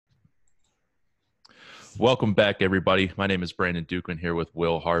Welcome back, everybody. My name is Brandon Dukeman here with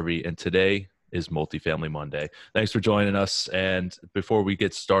Will Harvey, and today is Multifamily Monday. Thanks for joining us. And before we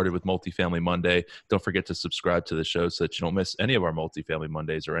get started with Multifamily Monday, don't forget to subscribe to the show so that you don't miss any of our Multifamily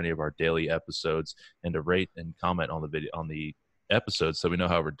Mondays or any of our daily episodes, and to rate and comment on the video on the episodes so we know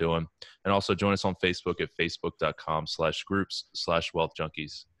how we're doing. And also join us on Facebook at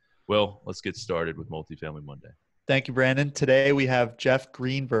facebook.com/groups/wealth-junkies. Will, let's get started with Multifamily Monday. Thank you, Brandon. Today we have Jeff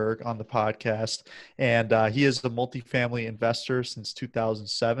Greenberg on the podcast, and he is a multifamily investor since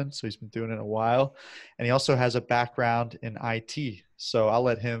 2007, so he's been doing it a while. And he also has a background in IT, so I'll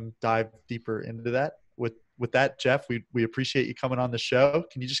let him dive deeper into that. With that, Jeff, we appreciate you coming on the show.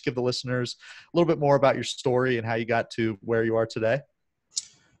 Can you just give the listeners a little bit more about your story and how you got to where you are today?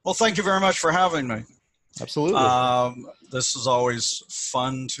 Well, thank you very much for having me. Absolutely. This is always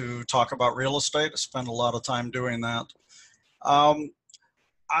fun to talk about real estate. I spend a lot of time doing that.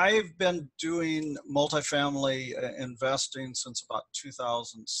 I've been doing multifamily investing since about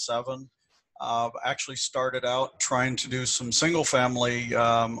 2007. Actually started out trying to do some single family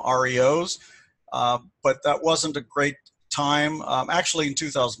REOs, but that wasn't a great time. Actually, in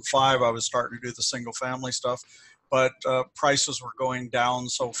 2005, I was starting to do the single family stuff. But prices were going down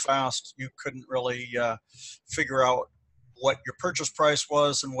so fast, you couldn't really figure out what your purchase price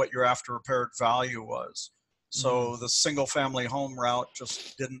was and what your after repaired value was. So the single family home route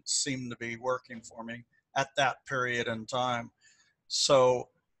just didn't seem to be working for me at that period in time. So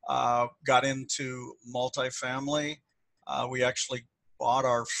got into multifamily. We actually bought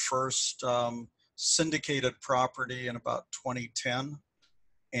our first syndicated property in about 2010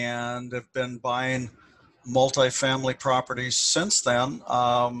 and have been buying multifamily properties since then.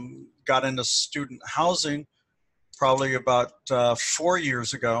 Got into student housing probably about 4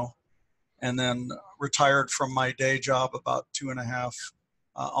 years ago, and then retired from my day job about 2.5,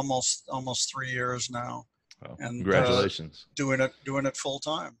 almost 3 years now. Wow. And Congratulations. Doing it full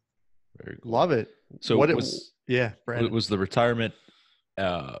time. Very cool. Love it. So Brandon. was the retirement,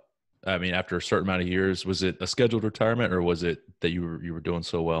 after a certain amount of years, was it a scheduled retirement, or was it that you were doing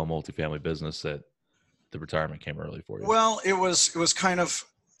so well in multifamily business that the retirement came early for you? Well, it was kind of,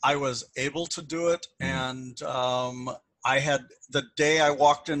 I was able to do it. And I had, the day I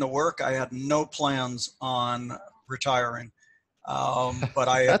walked into work, I had no plans on retiring. But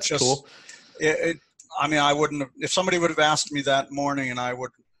I had That's just, cool. I wouldn't have, if somebody would have asked me that morning, and I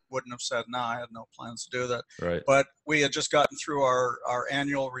wouldn't have said, no, I had no plans to do that. Right. But we had just gotten through our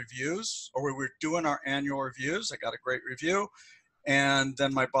annual reviews, or we were doing our annual reviews. I got a great review. And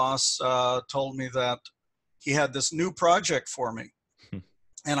then my boss told me that he had this new project for me,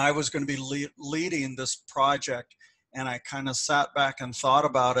 and I was going to be leading this project. And I kind of sat back and thought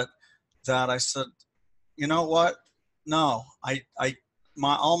about it, that I said, you know what? No,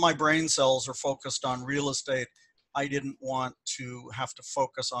 all my brain cells are focused on real estate. I didn't want to have to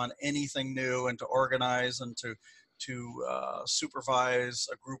focus on anything new and to organize and to supervise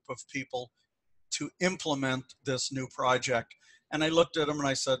a group of people to implement this new project. And I looked at him and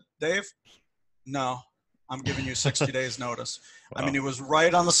I said, Dave, no. I'm giving you 60 days notice. Wow. I mean, it was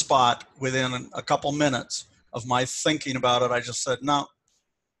right on the spot within a couple minutes of my thinking about it. I just said, no,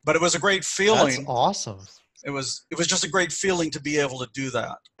 but it was a great feeling. That's awesome. It was just a great feeling to be able to do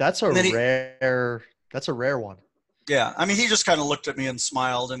that. That's a rare one. Yeah. I mean, he just kind of looked at me and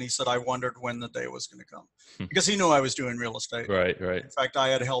smiled, and he said, I wondered when the day was going to come, because he knew I was doing real estate. Right. In fact, I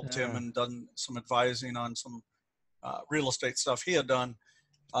had helped him and done some advising on some real estate stuff he had done.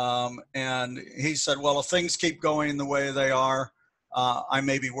 And he said, well, if things keep going the way they are, I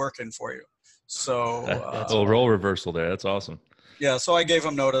may be working for you. So that's a role reversal there. That's awesome. Yeah. So I gave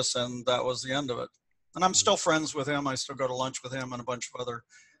him notice, and that was the end of it. And I'm still friends with him. I still go to lunch with him and a bunch of other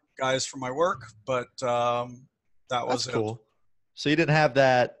guys from my work, but that was it. Cool. So you didn't have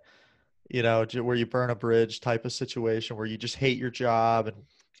that, where you burn a bridge type of situation where you just hate your job and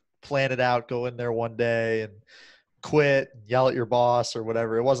plan it out, go in there one day and quit and yell at your boss or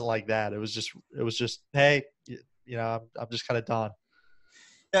whatever. It wasn't like that. It was just, hey, I'm just kind of done.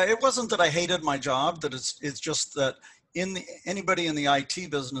 Yeah. It wasn't that I hated my job, that it's just that anybody in the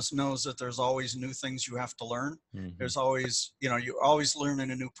IT business knows that there's always new things you have to learn. Mm-hmm. There's always, you're always learning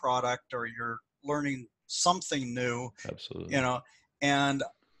a new product, or you're learning something new. Absolutely. And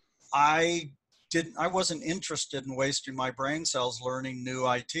I wasn't interested in wasting my brain cells learning new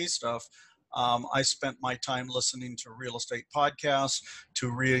IT stuff. I spent my time listening to real estate podcasts, to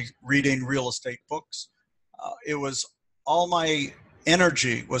reading real estate books. It was all my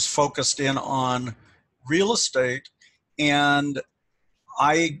energy was focused in on real estate. And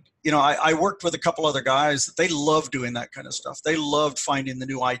I I worked with a couple other guys that they loved doing that kind of stuff. They loved finding the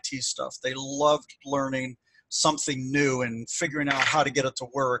new IT stuff. They loved learning something new and figuring out how to get it to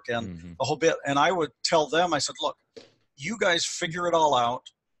work and the whole bit. And I would tell them, I said, look, you guys figure it all out.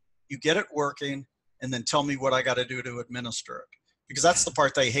 You get it working, and then tell me what I got to do to administer it. Because that's the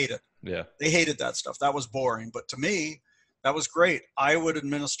part they hated. Yeah. They hated that stuff. That was boring. But to me, that was great. I would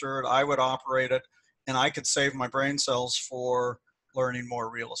administer it. I would operate it. And I could save my brain cells for learning more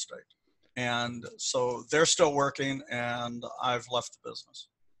real estate. And so they're still working, and I've left the business.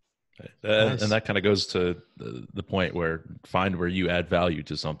 Nice. And that kind of goes to the point where find where you add value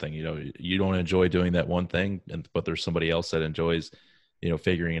to something. You don't enjoy doing that one thing, but there's somebody else that enjoys,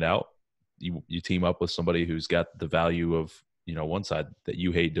 figuring it out. You team up with somebody who's got the value of, one side that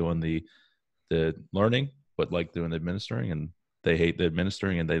you hate doing the learning, but like doing the administering, and they hate the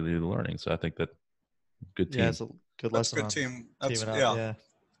administering and they do the learning. So I think that good team. Yeah, it's a good lesson. That's good team. That's, yeah.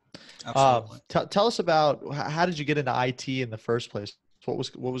 Absolutely. Tell us about how did you get into IT in the first place? What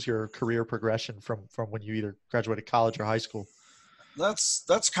was your career progression from when you either graduated college or high school?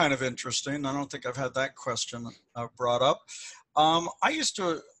 That's kind of interesting. I don't think I've had that question brought up.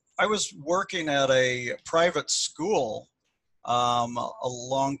 I was working at a private school a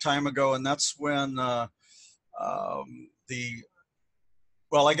long time ago, and that's when I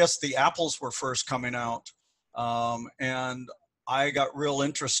guess the Apples were first coming out, and I got real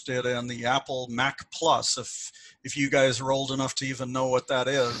interested in the Apple Mac Plus. If you guys are old enough to even know what that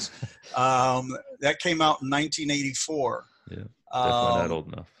is, that came out in 1984. Yeah, definitely not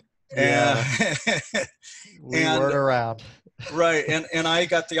old enough. And we weren't around. Right, and I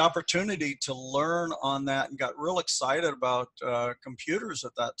got the opportunity to learn on that and got real excited about computers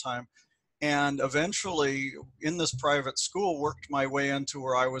at that time. And eventually, in this private school, worked my way into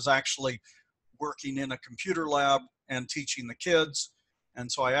where I was actually working in a computer lab and teaching the kids.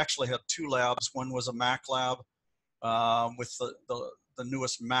 And so I actually had two labs. One was a Mac lab with the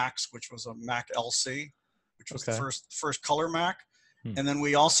newest Macs, which was a Mac LC, which was the first color Mac. And then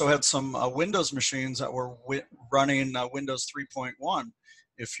we also had some Windows machines that were running Windows 3.1,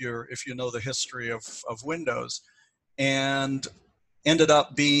 if you know the history of Windows, and ended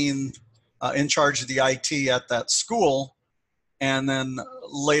up being in charge of the IT at that school. And then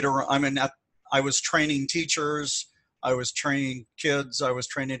later, I was training teachers, I was training kids, I was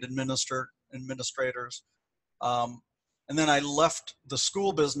training administrators. And then I left the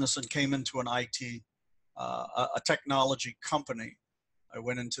school business and came into an IT, a technology company. I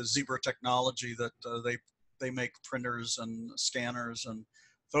went into Zebra Technology that they make printers and scanners and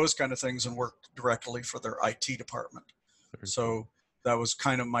those kind of things, and worked directly for their IT department. So that was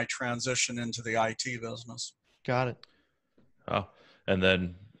kind of my transition into the IT business. Got it. Oh, and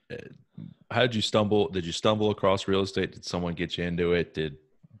then how did you stumble? Did you stumble across real estate? Did someone get you into it? Did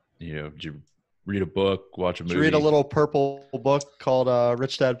you read a book, watch a movie? Did you read a little purple book called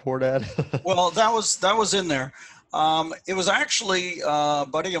Rich Dad Poor Dad? Well, that was in there. It was actually a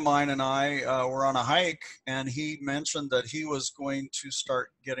buddy of mine and I were on a hike, and he mentioned that he was going to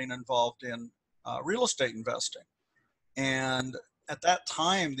start getting involved in real estate investing. And at that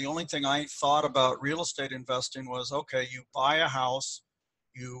time, the only thing I thought about real estate investing was, okay, you buy a house,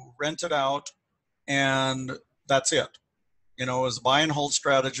 you rent it out, and that's it. It was a buy and hold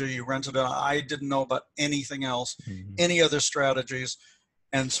strategy. You rent it out. I didn't know about anything else, any other strategies.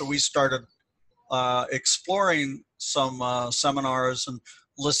 And so we started exploring some seminars and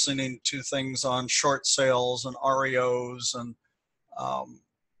listening to things on short sales and REOs and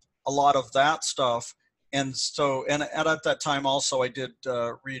a lot of that stuff. And so, and at that time also I did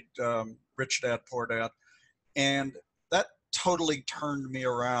read Rich Dad, Poor Dad. And that totally turned me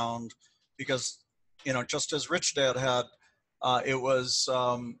around because, just as Rich Dad had, it was,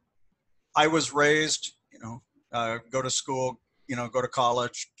 I was raised, go to school, go to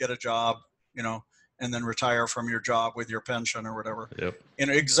college, get a job, and then retire from your job with your pension or whatever. Yep.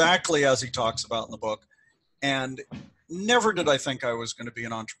 Exactly as he talks about in the book. And never did I think I was going to be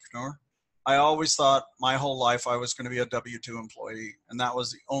an entrepreneur. I always thought my whole life I was going to be a W-2 employee, and that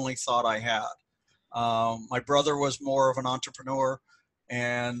was the only thought I had. My brother was more of an entrepreneur,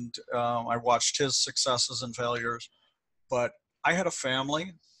 and I watched his successes and failures. But I had a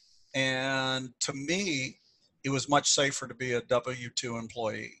family, and to me, it was much safer to be a W-2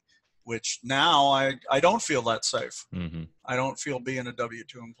 employee, which now I don't feel that safe. Mm-hmm. I don't feel being a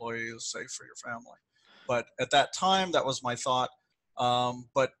W-2 employee is safe for your family. But at that time, that was my thought.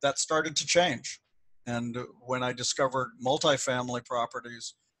 But that started to change. And when I discovered multifamily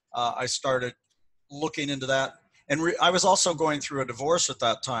properties, I started looking into that. And I was also going through a divorce at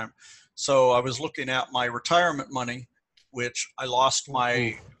that time. So I was looking at my retirement money, which I lost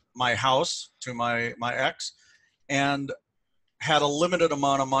my my house to my ex, and had a limited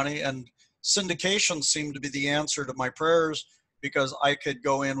amount of money, and syndication seemed to be the answer to my prayers, because I could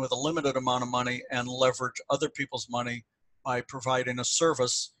go in with a limited amount of money and leverage other people's money by providing a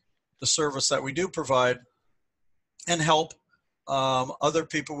service, the service that we do provide, and help other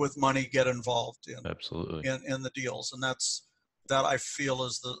people with money get involved Absolutely. in the deals. And that I feel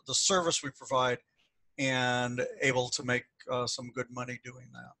is the service we provide, and able to make some good money doing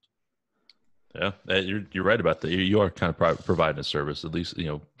that. Yeah, you're right about that. You are kind of providing a service, at least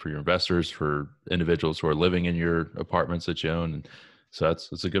for your investors, for individuals who are living in your apartments that you own. And so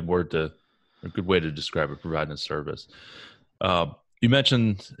that's a good way to describe it, providing a service. You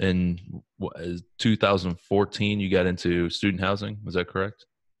mentioned in 2014 you got into student housing. Was that correct?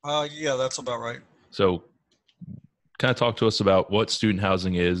 Yeah, that's about right. So kind of talk to us about what student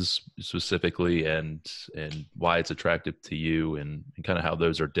housing is specifically, and why it's attractive to you, and kind of how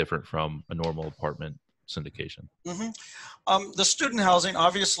those are different from a normal apartment syndication. The student housing,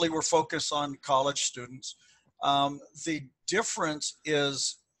 obviously we're focused on college students. The difference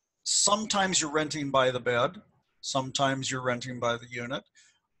is sometimes you're renting by the bed, sometimes you're renting by the unit.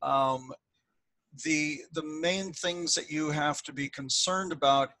 The main things that you have to be concerned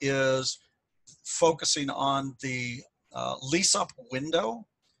about is focusing on the lease up window.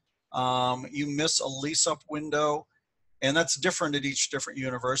 You miss a lease up window, and that's different at each different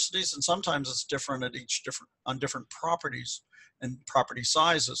universities, and sometimes it's different at on different properties and property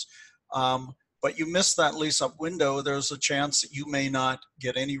sizes. But you miss that lease up window, there's a chance that you may not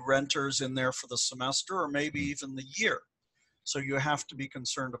get any renters in there for the semester, or maybe even the year. So you have to be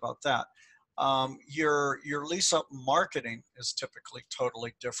concerned about that. Your lease up marketing is typically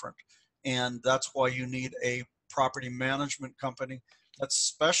totally different, and that's why you need a property management company that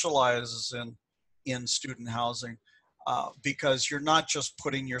specializes in student housing, because you're not just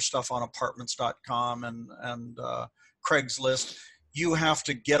putting your stuff on apartments.com and Craigslist. You have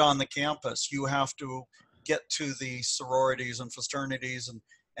to get on the campus. You have to get to the sororities and fraternities,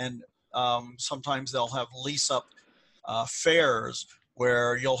 and sometimes they'll have lease up fairs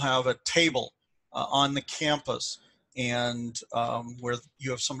where you'll have a table on the campus, and where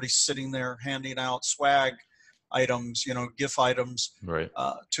you have somebody sitting there handing out swag items, gift items, Right.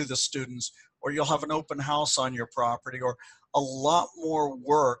 to the students, or you'll have an open house on your property, or a lot more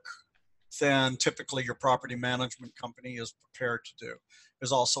work than typically your property management company is prepared to do.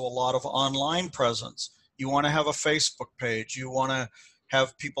 There's also a lot of online presence. You want to have a Facebook page. You want to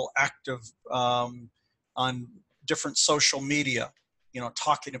have people active on different social media,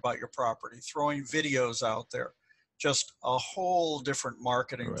 talking about your property, throwing videos out there, just a whole different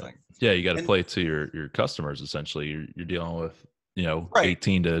marketing Right. thing. Yeah, you got to play to your customers. Essentially, you're dealing with Right.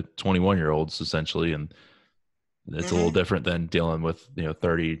 18 to 21-year-olds essentially, and it's a little different than dealing with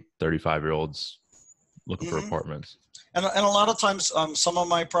 30, 35-year-olds looking for apartments. And a lot of times, some of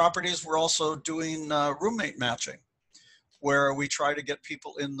my properties, we're also doing roommate matching, where we try to get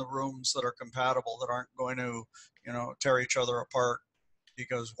people in the rooms that are compatible, that aren't going to tear each other apart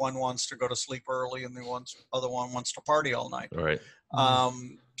because one wants to go to sleep early and the other one wants to party all night. Right.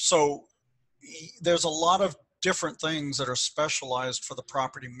 So there's a lot of different things that are specialized for the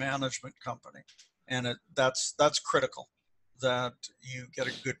property management company, and that's critical that you get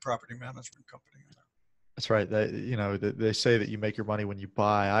a good property management company in there. That's right. They say that you make your money when you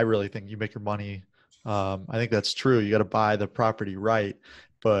buy. I really think you make your money. I think that's true. You got to buy the property right,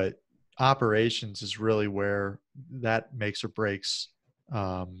 but operations is really where that makes or breaks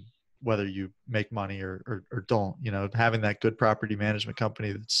whether you make money or don't. Having that good property management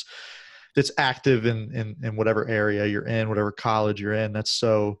company that's active in whatever area you're in, whatever college you're in. That's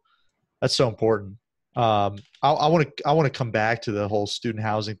so important. I want to come back to the whole student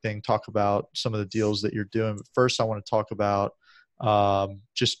housing thing, talk about some of the deals that you're doing. But first I want to talk about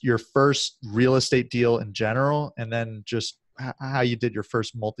just your first real estate deal in general, and then just how you did your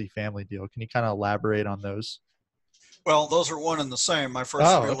first multifamily deal. Can you kind of elaborate on those? Well, those are one and the same. My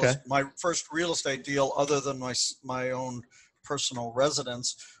first real estate deal, other than my own personal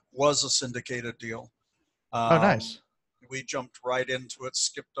residence, was a syndicated deal. Nice. We jumped right into it,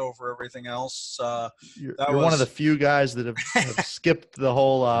 skipped over everything else. You're one of the few guys that have skipped the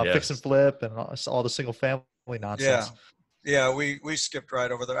whole Yes. fix and flip and all the single family nonsense. Yeah, we skipped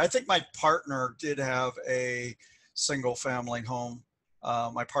right over there. I think my partner did have a single family home,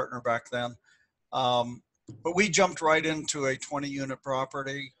 my partner back then. But we jumped right into a 20-unit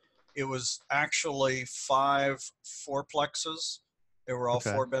property. It was actually 5 fourplexes. They were all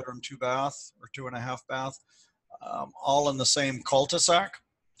 4-bedroom, 2-bath, or 2.5 bath, all in the same cul-de-sac.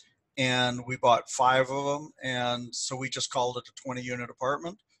 And we bought 5 of them. And so we just called it a 20-unit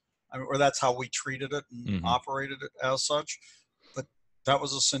apartment. or that's how we treated it and operated it as such. But that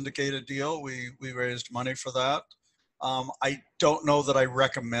was a syndicated deal. We raised money for that. I don't know that I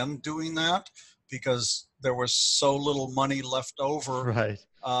recommend doing that because there was so little money left over Right.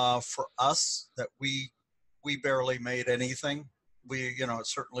 for us that we barely made anything. It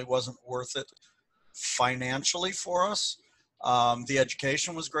certainly wasn't worth it financially for us. The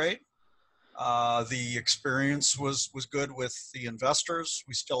education was great. The experience was good with the investors.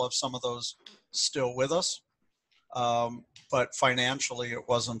 We still have some of those still with us, but financially it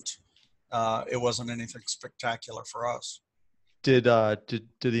wasn't anything spectacular for us. Did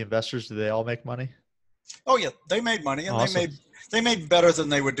the investors, did they all make money? Oh yeah, they made money, and Awesome. they made better than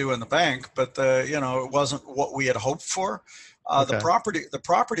they would do in the bank, but it wasn't what we had hoped for. Okay. The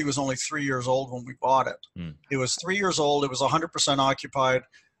property was only 3 years old when we bought it. It was 3 years old. It was 100% occupied,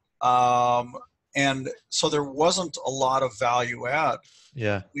 and so there wasn't a lot of value add.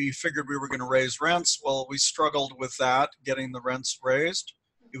 Yeah. We figured we were going to raise rents. Well, we struggled with that, getting the rents raised.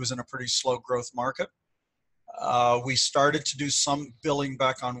 It was in a pretty slow growth market. We started to do some billing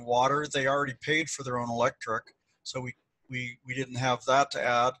back on water. They already paid for their own electric, so we didn't have that to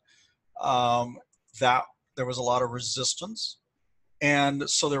add. That there was a lot of resistance, and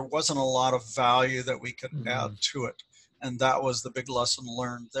so there wasn't a lot of value that we could add to it. And that was the big lesson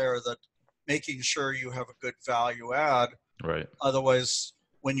learned there, that making sure you have a good value add. Right. Otherwise,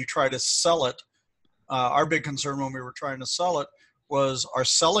 when you try to sell it, our big concern when we were trying to sell it was our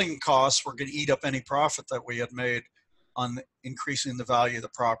selling costs were going to eat up any profit that we had made on increasing the value of the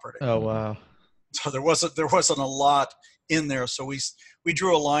property. Oh, wow. So there wasn't a lot in there. So we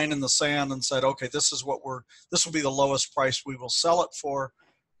drew a line in the sand and said, okay, this will be the lowest price we will sell it for.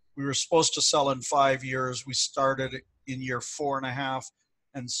 We were supposed to sell in 5 years. We started in year 4.5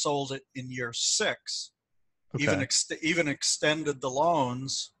 and sold it in year 6. Okay. Even extended the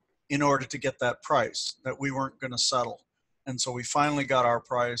loans in order to get that price that we weren't going to settle. And so we finally got our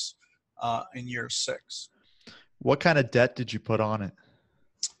price in year 6. What kind of debt did you put on it?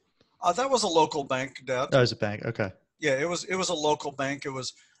 That was a local bank debt. Oh, it was a bank. Okay. Yeah, it was a local bank. It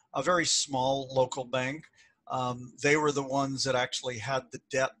was a very small local bank. They were the ones that actually had the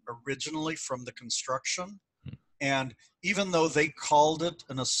debt originally from the construction. And even though they called it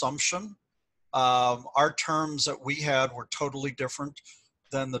an assumption, our terms that we had were totally different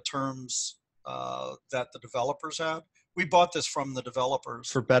than the terms that the developers had. We bought this from the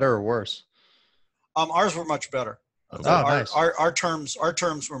developers. For better or worse? Ours were much better. Nice. Our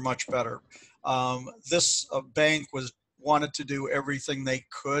terms were much better. This bank wanted to do everything they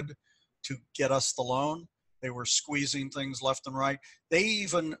could to get us the loan. They were squeezing things left and right. They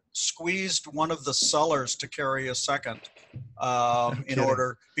even squeezed one of the sellers to carry a second in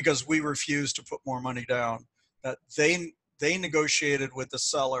order, because we refused to put more money down. That they negotiated with the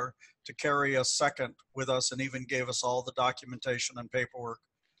seller to carry a second with us, and even gave us all the documentation and paperwork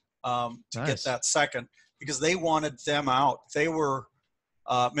to get that second, because they wanted them out. They were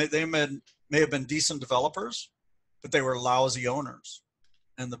they may have been decent developers, but they were lousy owners,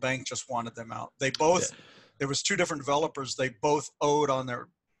 and the bank just wanted them out. They both. Yeah. There was 2 different developers. They both owed on their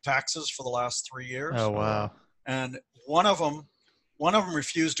taxes for the last 3 years. Oh, wow. And one of them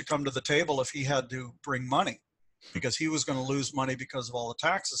refused to come to the table if he had to bring money, because he was going to lose money because of all the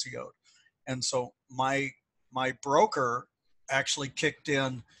taxes he owed. And so my broker actually kicked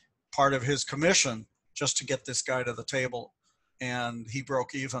in part of his commission just to get this guy to the table, and he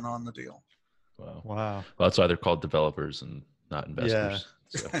broke even on the deal. Wow. Wow. Well, that's why they're called developers and not investors.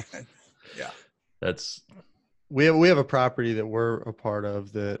 Yeah. So. Yeah. That's. We have a property that we're a part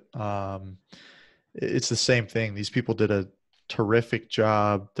of that it's the same thing. These people did a terrific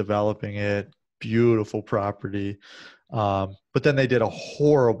job developing it, beautiful property. But then they did a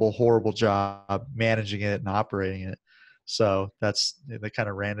horrible job managing it and operating it. So they kind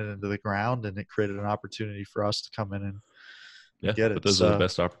of ran it into the ground, and it created an opportunity for us to come in and get it. But those are the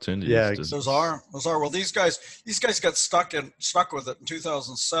best opportunities. Yeah, those are. Well, these guys got stuck with it in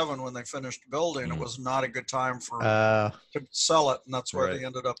 2007 when they finished building. It was not a good time to sell it, and that's where they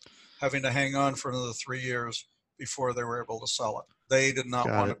ended up having to hang on for another 3 years before they were able to sell it. They did not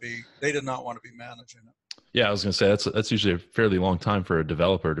want to be. They did not want to be managing it. Yeah, I was going to say that's usually a fairly long time for a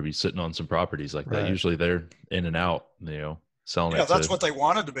developer to be sitting on some properties like that. Usually they're in and out, selling it. Yeah, that's what they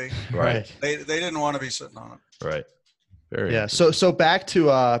wanted to be. Right. They didn't want to be sitting on it. Right. Very So back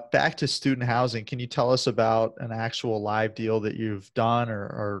to student housing. Can you tell us about an actual live deal that you've done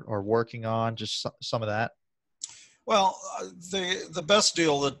or working on? Just some of that. Well, the best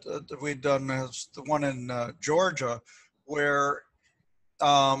deal that we've done is the one in Georgia, where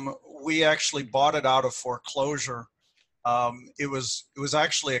we actually bought it out of foreclosure It was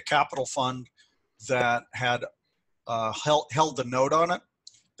actually a capital fund that had held the note on it.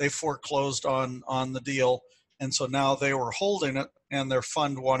 They foreclosed on the deal, and so now they were holding it, and their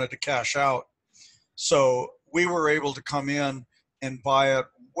fund wanted to cash out. So we were able to come in and buy it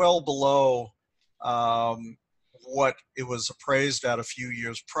well below what it was appraised at a few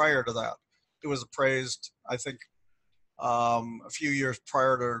years prior to that. It was appraised, I think, a few years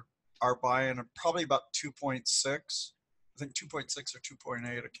prior to our buying, probably about 2.6. I think 2.6 or 2.8.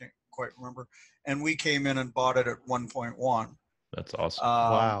 I can't quite remember. And we came in and bought it at 1.1. That's awesome.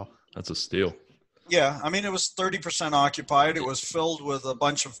 Wow. That's a steal. Yeah, I mean, it was 30% occupied. It was filled with a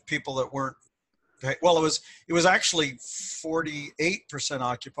bunch of people that weren't. Well, it was actually 48%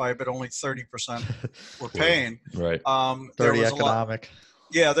 occupied, but only 30% were paying. Right. There Dirty was economic.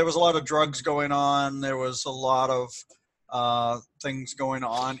 there was a lot of drugs going on. There was a lot of things going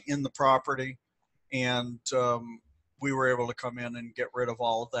on in the property, and we were able to come in and get rid of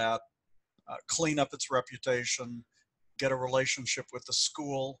all of that, clean up its reputation, get a relationship with the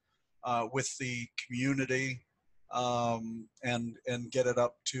school, with the community, and get it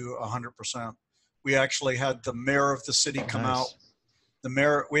up to 100%. We actually had the mayor of the city come out. The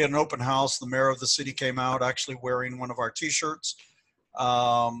mayor, we had an open house. The mayor of the city came out actually wearing one of our T-shirts.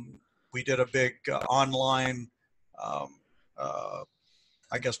 We did a big online, I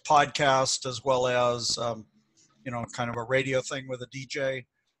guess, podcast, as well as, kind of a radio thing with a DJ,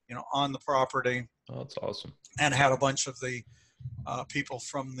 on the property. Oh, that's awesome. And had a bunch of the people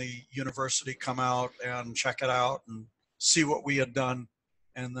from the university come out and check it out and see what we had done.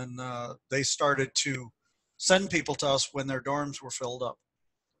 And then they started to send people to us when their dorms were filled up.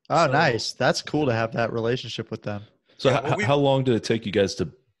 Oh, so, nice. That's cool to have that relationship with them. So how long did it take you guys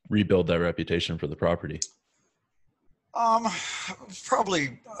to rebuild that reputation for the property?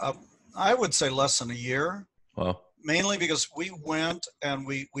 Probably, I would say less than a year. Wow. Mainly because we went and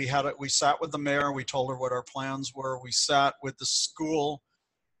we sat with the mayor. We told her what our plans were. We sat with the school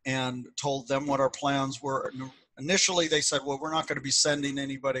and told them what our plans were. Initially, they said, well, we're not going to be sending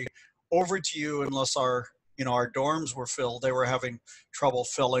anybody over to you unless our dorms were filled. They were having trouble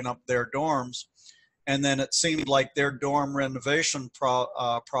filling up their dorms. And then it seemed like their dorm renovation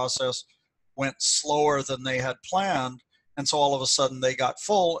process went slower than they had planned. And so all of a sudden they got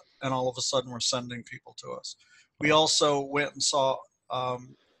full, and all of a sudden we're sending people to us. We also went and saw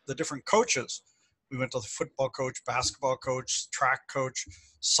the different coaches. We went to the football coach, basketball coach, track coach,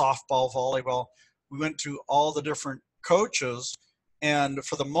 softball, volleyball. We went to all the different coaches, and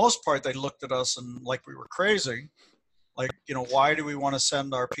for the most part, they looked at us and like we were crazy. Like, why do we want to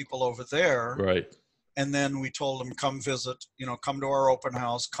send our people over there? Right. And then we told them, come visit, come to our open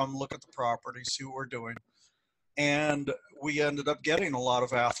house, come look at the property, see what we're doing. And we ended up getting a lot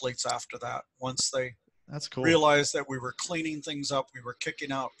of athletes after that. Once they That's cool. realized that we were cleaning things up, we were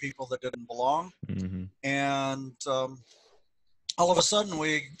kicking out people that didn't belong. Mm-hmm. And all of a sudden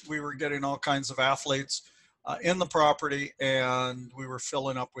we were getting all kinds of athletes in the property, and we were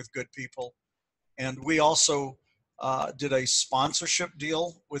filling up with good people. And we also did a sponsorship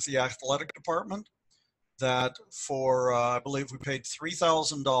deal with the athletic department that for, I believe we paid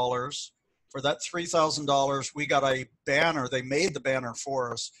 $3,000. For that $3,000, we got a banner. They made the banner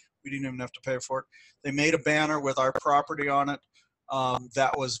for us. We didn't even have to pay for it. They made a banner with our property on it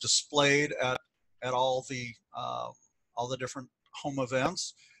that was displayed at all the different home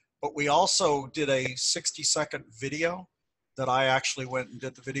events. But we also did a 60-second video that I actually went and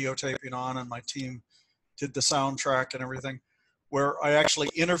did the videotaping on, and my team did the soundtrack and everything, where I actually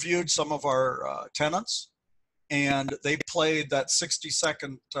interviewed some of our tenants, and they played that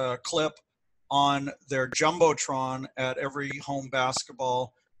 60-second clip on their Jumbotron at every home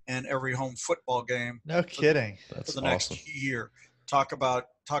basketball and every home football game. No kidding. For the next year. Talk about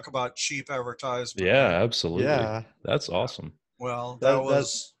cheap advertisement. Yeah, absolutely. Yeah. That's awesome. Well, that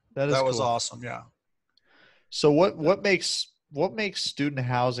was cool. awesome. Yeah. So what makes student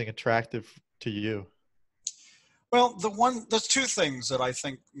housing attractive to you? Well, there's two things that I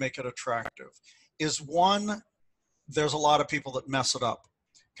think make it attractive. Is one, there's a lot of people that mess it up.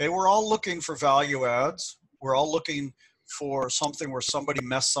 Okay, we're all looking for value adds. We're all looking for something where somebody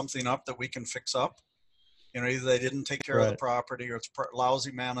messed something up that we can fix up. Either they didn't take care of the property, or it's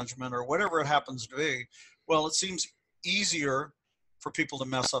lousy management, or whatever it happens to be. Well, it seems easier for people to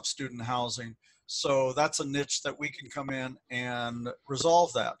mess up student housing. So that's a niche that we can come in and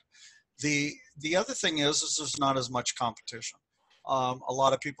resolve that. The other thing is there's not as much competition. A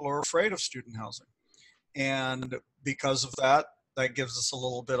lot of people are afraid of student housing. And because of that, that gives us a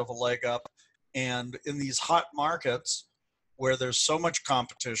little bit of a leg up. And in these hot markets where there's so much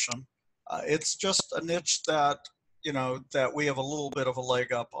competition, it's just a niche that that we have a little bit of a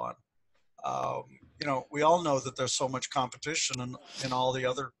leg up on. We all know that there's so much competition in all the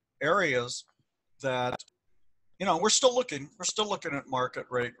other areas that, we're still looking at market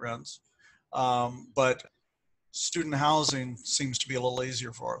rate rents. But student housing seems to be a little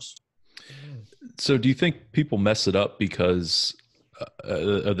easier for us. So do you think people mess it up because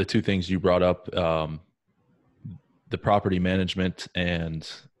of the two things you brought up, the property management and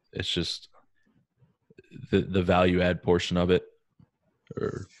it's just the value add portion of it?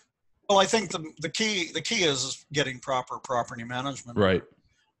 Or... Well, I think the key is getting proper property management. Right.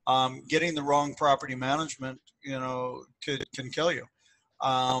 Getting the wrong property management, can kill you.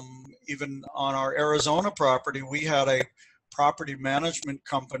 Even on our Arizona property, we had a property management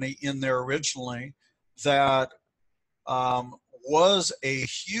company in there originally that was a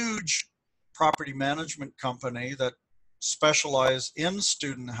huge property management company that specialized in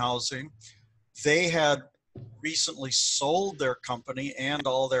student housing. They had recently sold their company and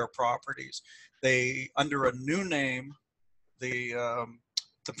all their properties. They, under a new name, the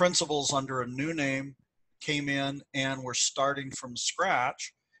principals under a new name came in and were starting from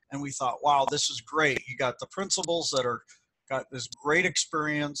scratch. And we thought, wow, this is great. You got the principals that got this great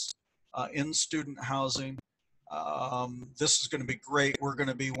experience in student housing. This is going to be great. We're going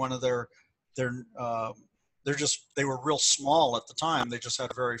to be one of they were real small at the time. They just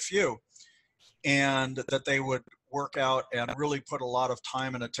had very few. And that they would work out and really put a lot of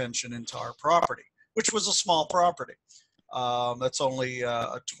time and attention into our property, which was a small property. That's only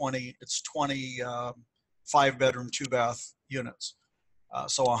 20 5-bedroom, 2-bath units.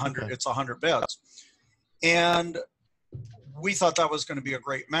 So 100, okay. It's 100 beds. And we thought that was going to be a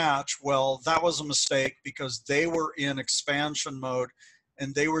great match. Well, that was a mistake because they were in expansion mode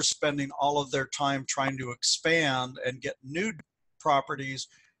and they were spending all of their time trying to expand and get new properties,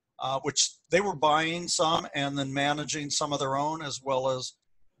 which they were buying some and then managing some of their own, as well as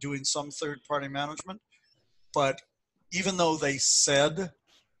doing some third-party management. But even though they said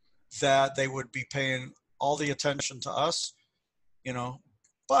that they would be paying all the attention to us,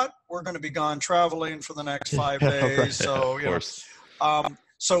 but we're going to be gone traveling for the next 5 days. Right. So,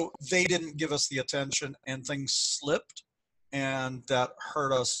 so they didn't give us the attention and things slipped, and that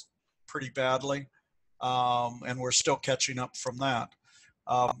hurt us pretty badly. And we're still catching up from that.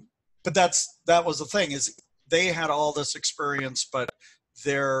 But that was the thing, is they had all this experience, but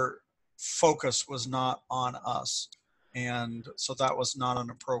their focus was not on us. And so that was not an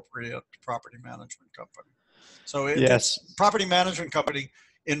appropriate property management company. So yes, property management company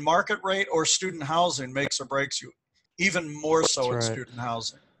in market rate or student housing makes or breaks you, even more so in student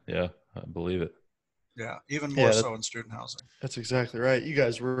housing. Yeah, I believe it. Yeah, even more so in student housing. That's exactly right. You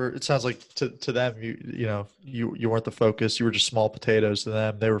guys were, it sounds like to them, you weren't the focus. You were just small potatoes to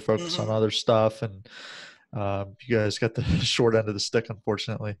them. They were focused on other stuff, and you guys got the short end of the stick,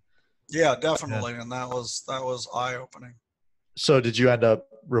 unfortunately. Yeah, definitely. Yeah. And that was eye-opening. So did you end up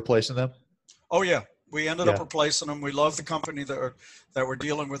replacing them? Oh yeah, we ended up replacing them. We love the company that we're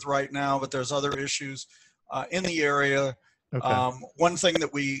dealing with right now, but there's other issues in the area. Okay. One thing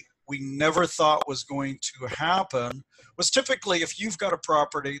that we never thought was going to happen was, typically if you've got a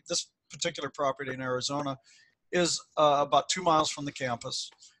property, this particular property in Arizona is about 2 miles from the campus.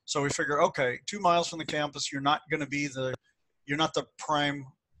 So we figure, okay, 2 miles from the campus, you're not the prime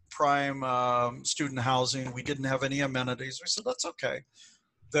student housing. We didn't have any amenities. We said, that's okay.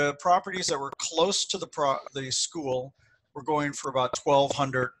 The properties that were close to the school were going for about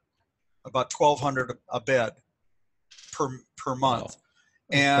 $1,200 a bed per month. Wow.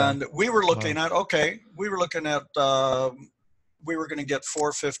 And we were looking at, we were going to get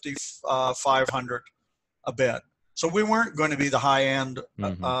 $450, $500 a bed. So we weren't going to be the high end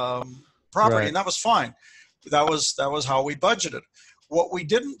property, right. And that was fine. That was how we budgeted. What we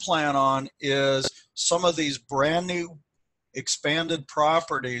didn't plan on is some of these brand new expanded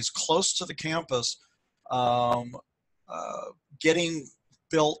properties close to the campus getting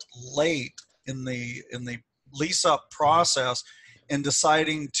built late in the lease up process, and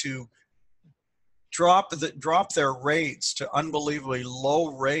deciding to drop their rates to unbelievably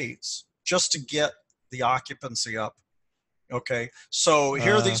low rates just to get the occupancy up. Okay, so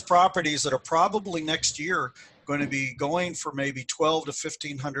here are these properties that are probably next year going to be going for maybe $1,200 to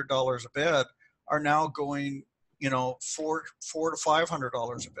 $1,500 a bed, are now going, $400 to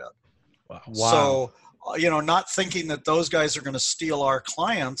 $500 a bed. Wow. So, not thinking that those guys are going to steal our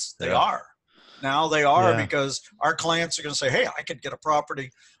clients, they are. Now they are, because our clients are going to say, hey, I could get a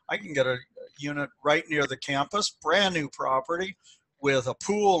property. I can get a unit right near the campus, brand new property with a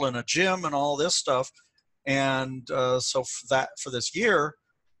pool and a gym and all this stuff. And so for this year,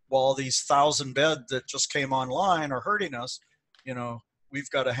 while these 1,000 bed that just came online are hurting us, we've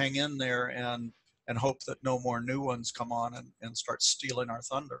got to hang in there and hope that no more new ones come on and start stealing our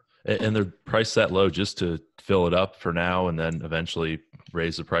thunder. And they're priced that low just to fill it up for now and then eventually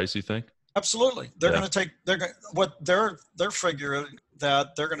raise the price, you think? Absolutely. They're going to they're figuring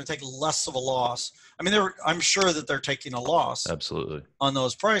that they're going to take less of a loss. I mean, I'm sure that they're taking a loss. Absolutely. On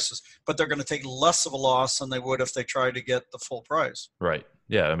those prices, but they're going to take less of a loss than they would if they tried to get the full price. Right.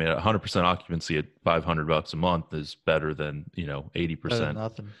 Yeah. I mean, 100% occupancy at $500 a month is better than, 80%.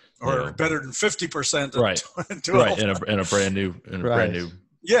 Nothing. Or better than 50%. Right. Right. In a brand new,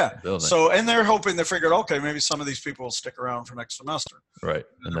 yeah. building. So, and they're hoping, they figured, okay, maybe some of these people will stick around for next semester. Right.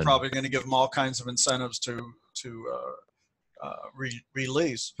 And they're probably going to give them all kinds of incentives to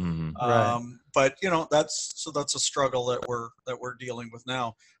release. Mm-hmm. But that's a struggle that we're dealing with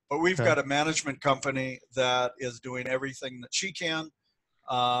now. But we've got a management company that is doing everything that she can.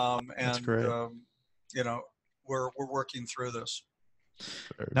 That's great. We're working through this.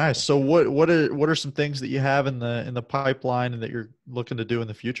 Nice. So what are some things that you have in the pipeline and that you're looking to do in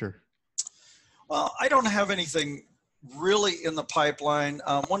the future? Well, I don't have anything really in the pipeline.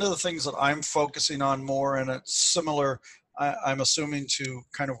 One of the things that I'm focusing on more, and it's similar, I'm assuming, to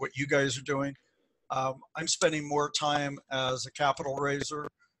kind of what you guys are doing. I'm spending more time as a capital raiser.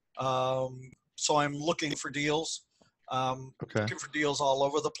 So I'm looking for deals. Looking for deals all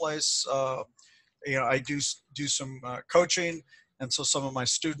over the place. I do some coaching. And so some of my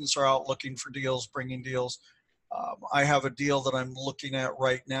students are out looking for deals, bringing deals. I have a deal that I'm looking at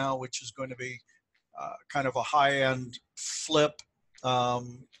right now, which is going to be kind of a high-end flip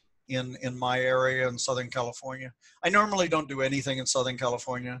in my area in Southern California. I normally don't do anything in Southern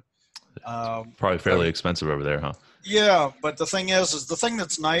California. Probably fairly expensive over there, huh? Yeah, but the thing is the thing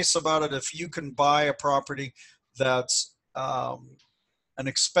that's nice about it, if you can buy a property that's an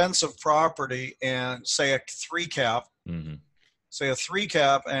expensive property and say a 3 cap, mm-hmm. say a 3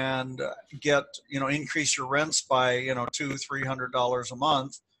 cap, and get, increase your rents by, $200-$300 a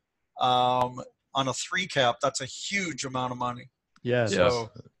month, on a 3 cap, that's a huge amount of money. Yes.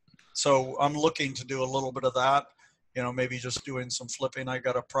 So I'm looking to do a little bit of that, maybe just doing some flipping. I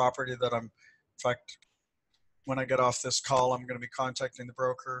got a property that in fact, when I get off this call, I'm going to be contacting the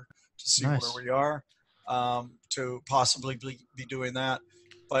broker to see where we are, to possibly be doing that.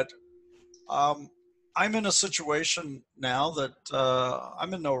 But I'm in a situation now that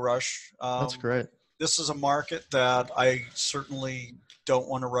I'm in no rush. That's great. This is a market that I certainly don't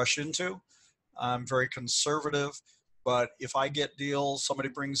want to rush into. I'm very conservative, but if I get deals, somebody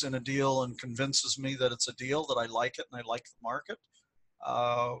brings in a deal and convinces me that it's a deal, that I like it and I like the market,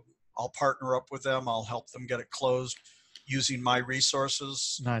 I'll partner up with them. I'll help them get it closed using my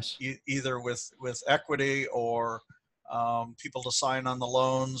resources. Nice. Either with equity or people to sign on the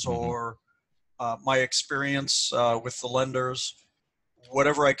loans, mm-hmm. or my experience with the lenders,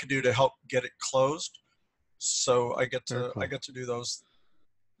 whatever I could do to help get it closed. So I get to do those,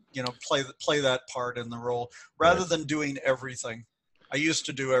 play that part in the role rather than doing everything. I used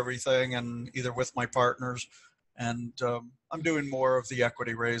to do everything, and either with my partners, and I'm doing more of the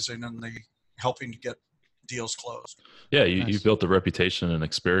equity raising and the helping to get deals closed. Yeah, you built a reputation and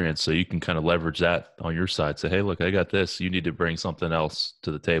experience, so you can kind of leverage that on your side. Say, hey, look, I got this. You need to bring something else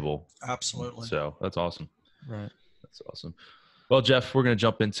to the table. Absolutely. So that's awesome. Right. That's awesome. Well, Jeff, we're going to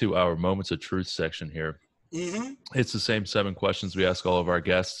jump into our Moments of Truth section here. Mm-hmm. It's the same 7 questions we ask all of our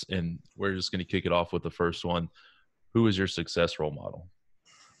guests, and we're just going to kick it off with the first one. Who is your success role model?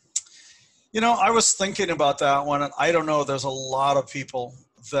 I was thinking about that one, and I don't know. There's a lot of people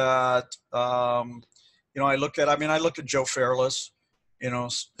that, I look at Joe Fairless,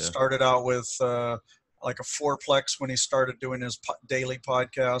 started out with like a 4-plex when he started doing his daily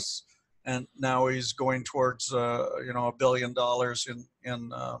podcasts, and now he's going towards, $1 billion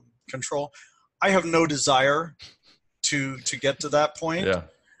in control. I have no desire to get to that point. Yeah.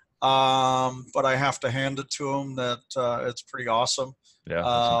 But I have to hand it to him that it's pretty awesome. Yeah,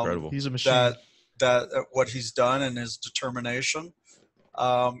 that's incredible. He's a machine. That what he's done and his determination.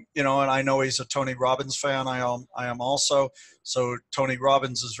 And I know he's a Tony Robbins fan. I am also. So Tony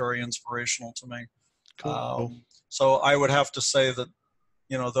Robbins is very inspirational to me. Cool. So I would have to say that,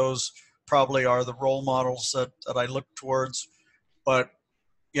 those probably are the role models that I look towards. But,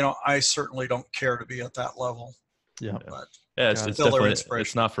 I certainly don't care to be at that level. Yeah. But it's definitely,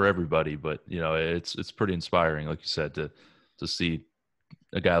 it's not for everybody, but it's pretty inspiring, like you said, to see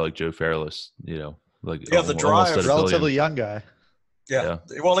a guy like Joe Fairless, the drive, relatively young guy. Yeah.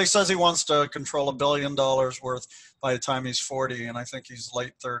 Well, he says he wants to control $1 billion worth by the time he's 40, and I think he's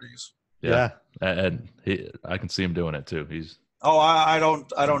late 30s. Yeah. And I can see him doing it too. Oh, I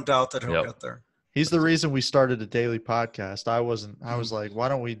don't doubt that he'll Yep. get there. He's the reason we started a daily podcast. I was like, why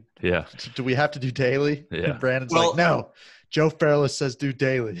don't we, Yeah. do we have to do daily? Yeah. And Brandon's Well- like, no, Joe Fairless says do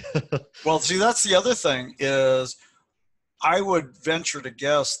daily. Well, see, that's the other thing is I would venture to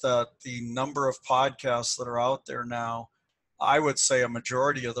guess that the number of podcasts that are out there now, I would say a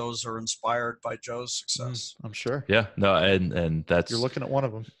majority of those are inspired by Joe's success. I'm sure. Yeah. No, and that's You're looking at one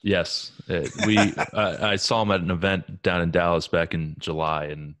of them. yes. I saw him at an event down in Dallas back in July,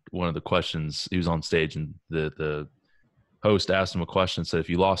 and one of the questions, he was on stage, and the host asked him a question, said, if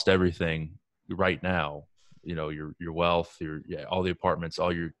you lost everything right now, you know, your wealth, all the apartments,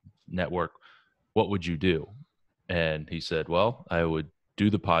 all your network, what would you do? And he said, well, I would do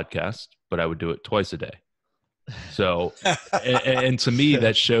the podcast, but I would do it twice a day. So, and to me,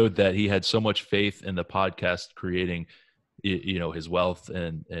 that showed that he had so much faith in the podcast creating, you know, his wealth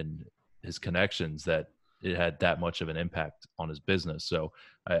and his connections, that it had that much of an impact on his business. So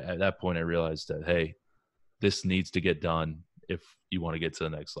at that point, I realized that, hey, this needs to get done if you want to get to the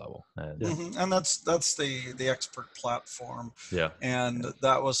next level. And And that's the expert platform. yeah, And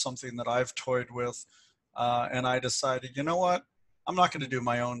that was something that I've toyed with. And I decided, you know what? I'm not going to do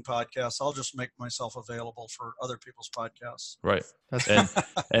my own podcast. I'll just make myself available for other people's podcasts. right. That's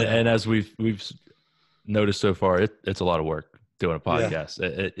And as we've noticed so far, it's a lot of work doing a podcast,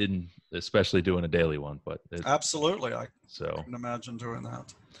 especially doing a daily one. But Absolutely. I so can imagine doing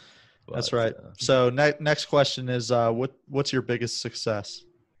that. That's right. So next question is, what's your biggest success?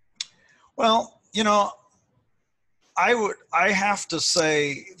 Well, you know, I have to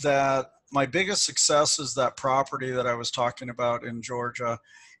say that my biggest success is that property that I was talking about in Georgia,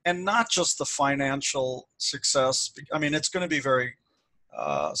 and not just the financial success. I mean, it's going to be very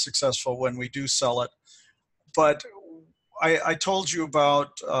successful when we do sell it. But I told you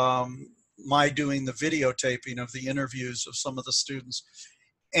about my doing the videotaping of the interviews of some of the students.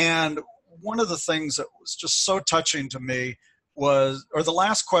 And one of the things that was just so touching to me was, or the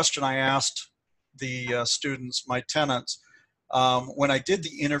last question I asked the students, my tenants, when I did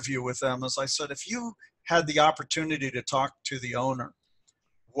the interview with them, is I said, if you had the opportunity to talk to the owner,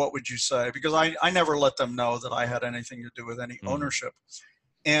 what would you say? Because I never let them know that I had anything to do with any ownership.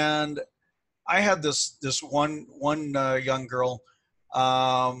 And I had this one young girl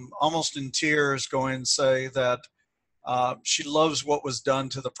almost in tears go and say that she loves what was done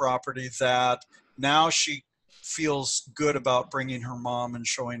to the property, that now she feels good about bringing her mom and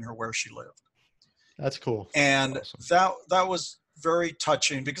showing her where she lived. That's cool. And awesome. that was very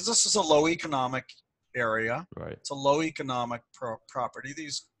touching, because this is a low economic area. Right. It's a low economic property.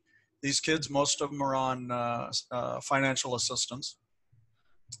 These kids, most of them are on financial assistance.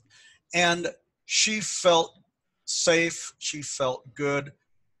 And she felt safe. She felt good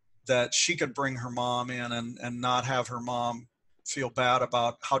that she could bring her mom in and not have her mom feel bad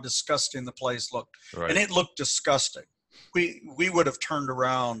about how disgusting the place looked. Right. And it looked disgusting. We would have turned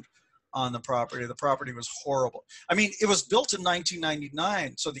around on the property. The property was horrible. I mean, it was built in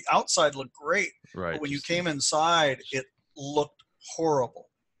 1999, so the outside looked great. Right. But when you came inside, it looked horrible.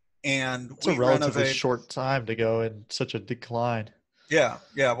 And It's a relatively short time to go in such a decline. Yeah.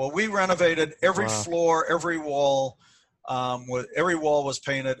 Well, we renovated every floor, every wall. Every wall was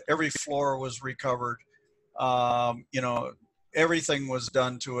painted. Every floor was recovered. You know, everything was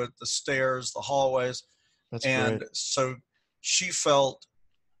done to it. The stairs, the hallways. That's and great. So she felt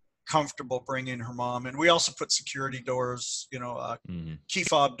comfortable bringing her mom. And we also put security doors, you know, key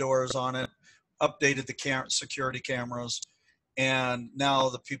fob doors on it, updated the security cameras. And now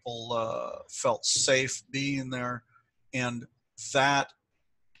the people felt safe being there. And that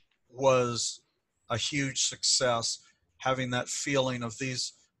was a huge success, having that feeling of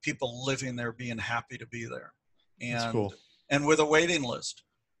these people living there being happy to be there. And That's cool. And with a waiting list.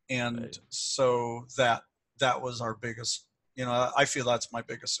 And so that was our biggest, you know, I feel that's my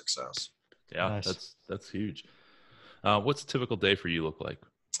biggest success. Yeah, nice. that's huge. What's a typical day for you look like?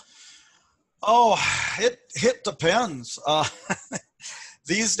 Oh, it depends.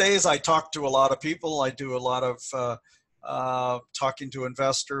 These days I talk to a lot of people. I do a lot of talking to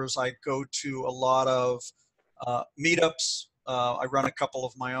investors. I go to a lot of meetups. I run a couple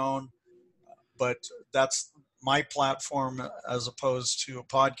of my own, but that's my platform as opposed to a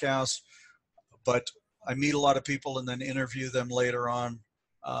podcast. But I meet a lot of people and then interview them later on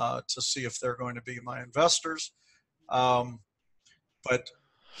to see if they're going to be my investors. But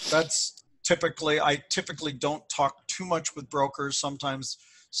that's I typically don't talk too much with brokers. Sometimes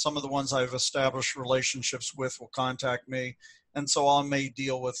some of the ones I've established relationships with will contact me. And so I may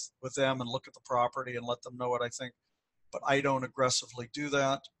deal with them and look at the property and let them know what I think. But I don't aggressively do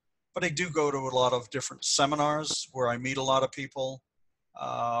that. but I do go to a lot of different seminars where I meet a lot of people.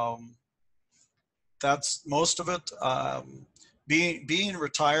 That's most of it. Being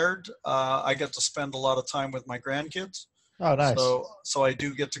retired, I get to spend a lot of time with my grandkids. Oh, nice. So I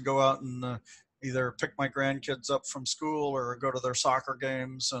do get to go out and either pick my grandkids up from school or go to their soccer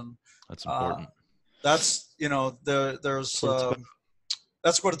games, and That's important. that's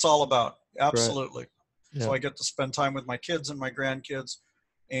that's what it's all about. Absolutely. Right. Yeah. So I get to spend time with my kids and my grandkids,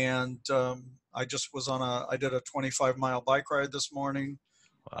 and I just I did a 25-mile bike ride this morning.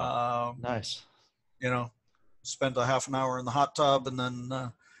 Wow. Nice. Spent a half an hour in the hot tub, and then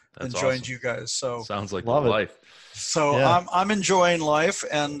That's joined awesome. you guys. So sounds like Love it. life. So Yeah. I'm enjoying life,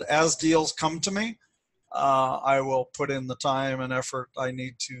 and as deals come to me, I will put in the time and effort I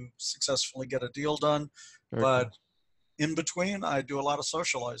need to successfully get a deal done. Very But cool. in between, I do a lot of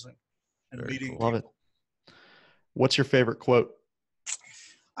socializing and Very meeting cool. Love it. people. What's your favorite quote?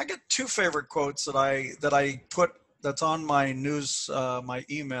 I get two favorite quotes that I put that's on my my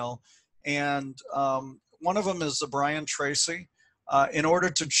email, and one of them is the Brian Tracy. In order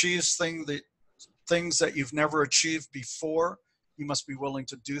to achieve things that you've never achieved before, you must be willing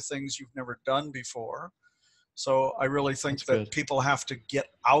to do things you've never done before. So I really think That's that good. people have to get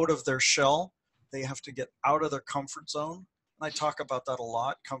out of their shell. They have to get out of their comfort zone. And I talk about that a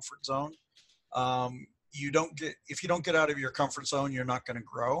lot, comfort zone. If you don't get out of your comfort zone, you're not going to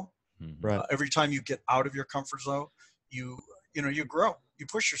grow. Mhm. Right. Every time you get out of your comfort zone, you grow, you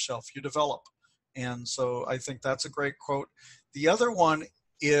push yourself, you develop. And so I think that's a great quote. The other one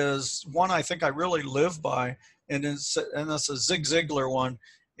is one I think I really live by, and that's a Zig Ziglar one.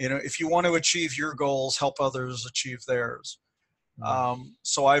 If you want to achieve your goals, help others achieve theirs.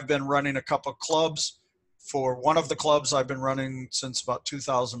 So I've been running a couple of clubs. For one of the clubs, I've been running since about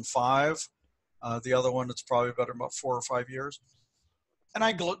 2005. The other one, it's probably been about 4 or 5 years. And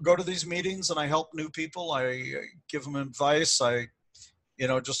I go to these meetings and I help new people. I give them advice. I,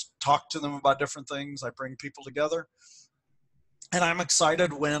 just talk to them about different things. I bring people together. And I'm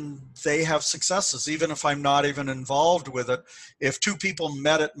excited when they have successes, even if I'm not even involved with it. If two people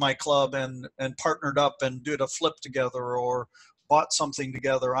met at my club and partnered up and did a flip together or bought something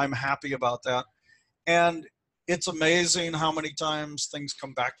together, I'm happy about that. And it's amazing how many times things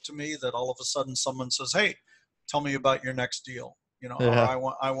come back to me that all of a sudden someone says, "Hey, tell me about your next deal." Or Yeah.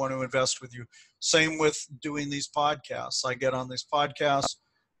 I want to invest with you. Same with doing these podcasts. I get on these podcasts.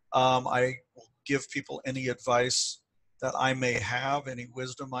 I will give people any advice that I may have, any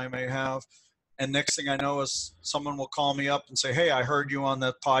wisdom I may have. And next thing I know is someone will call me up and say, "Hey, I heard you on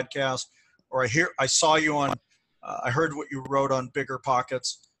that podcast," or I saw you on, I heard what you wrote on Bigger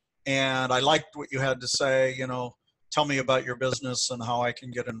Pockets, and I liked what you had to say. Tell me about your business and how I can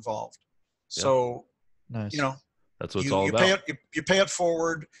get involved. Yeah. So, Nice. That's what it's all about. you pay it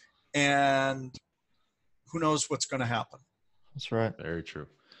forward, and who knows what's going to happen. That's right. Very true.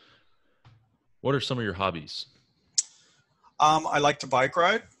 What are some of your hobbies? I like to bike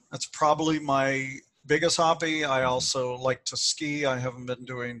ride. That's probably my biggest hobby. I also like to ski. I haven't been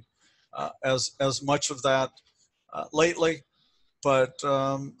doing as much of that lately, but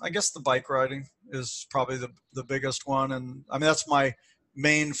I guess the bike riding is probably the biggest one. And I mean, that's my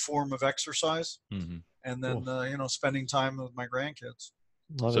main form of exercise. Mm-hmm. And then, Cool. spending time with my grandkids.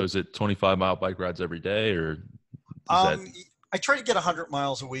 Love So it. is it 25-mile bike rides every day, or is that? I try to get 100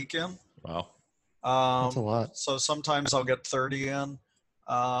 miles a week in. Wow. That's a lot. So sometimes I'll get 30 in.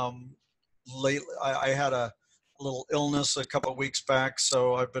 Lately, I had a little illness a couple of weeks back,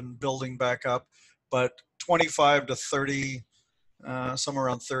 so I've been building back up. But 25 to 30, somewhere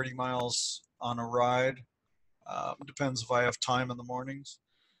around 30 miles on a ride. Depends if I have time in the mornings.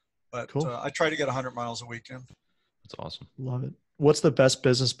 But Cool. I try to get 100 miles a weekend. That's awesome. Love it. What's the best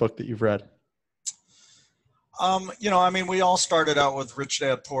business book that you've read? We all started out with Rich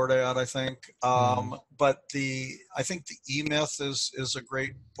Dad Poor Dad, I think. But I think the E-Myth is a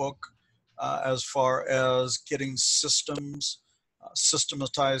great book as far as getting systems,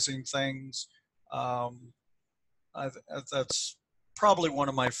 systematizing things. That's probably one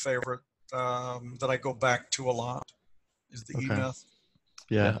of my favorite that I go back to a lot is the Okay. E-Myth.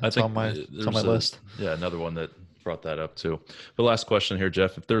 Yeah, I it's think on my list. Yeah, another one that brought that up too. The last question here,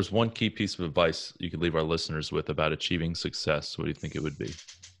 Jeff, if there's one key piece of advice you could leave our listeners with about achieving success, what do you think it would be?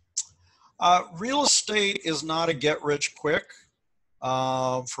 Real estate is not a get rich quick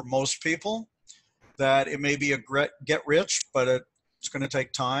for most people. That it may be a get rich, but it's going to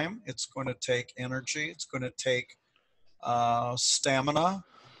take time. It's going to take energy. It's going to take stamina.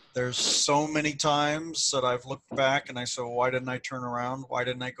 There's so many times that I've looked back and I said, well, why didn't I turn around? Why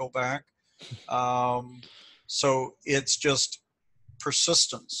didn't I go back? So it's just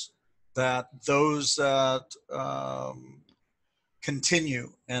persistence. that those that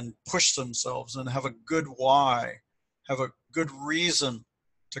continue and push themselves and have a good why, have a good reason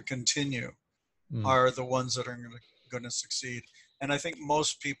to continue, are the ones that are going to succeed. And I think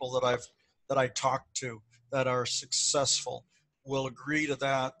most people that I talk to that are successful will agree to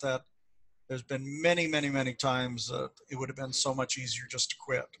that, that there's been many, many, many times that it would have been so much easier just to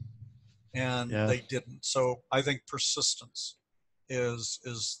quit, and they didn't. So I think persistence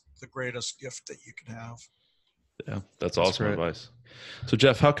is the greatest gift that you can have. Yeah, that's awesome advice. So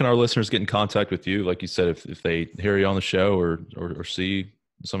Jeff, how can our listeners get in contact with you? Like you said, if they hear you on the show or see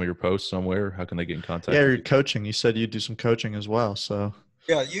some of your posts somewhere, how can they get in contact? Yeah, your coaching. You said you do some coaching as well. So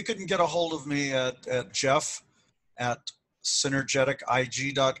yeah, you can get a hold of me at Jeff at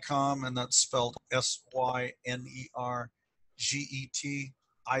synergetic.ig.com, and that's spelled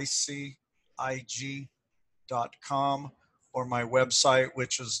SYNERGETICIG.com, or my website,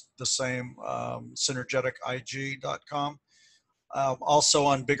 which is the same, synergetic.ig.com. Also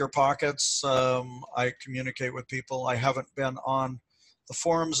on Bigger Pockets, I communicate with people. I haven't been on the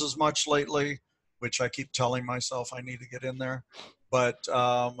forums as much lately, which I keep telling myself I need to get in there. But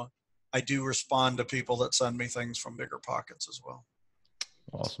I do respond to people that send me things from Bigger Pockets as well.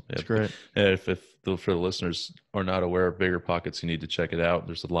 Awesome. That's great. And for the listeners are not aware of Bigger Pockets, you need to check it out.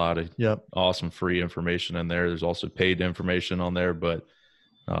 There's a lot of awesome free information in there. There's also paid information on there, but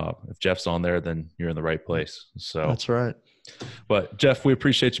if Jeff's on there, then you're in the right place. So that's right. But Jeff, we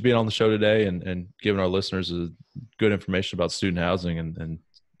appreciate you being on the show today and giving our listeners good information about student housing and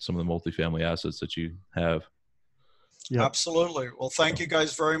some of the multifamily assets that you have. Yep. Absolutely. Well, thank you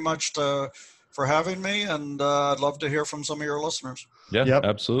guys very much for having me, and I'd love to hear from some of your listeners. Yeah,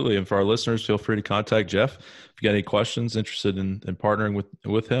 absolutely. And for our listeners, feel free to contact Jeff if you got any questions, interested in partnering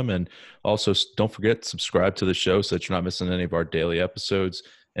with him. And also don't forget to subscribe to the show so that you're not missing any of our daily episodes,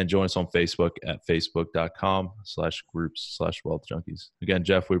 and join us on Facebook at facebook.com/groups/wealth junkies. Again,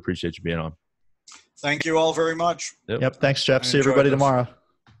 Jeff, we appreciate you being on. Thank you all very much. Yep. Thanks, Jeff. See everybody tomorrow.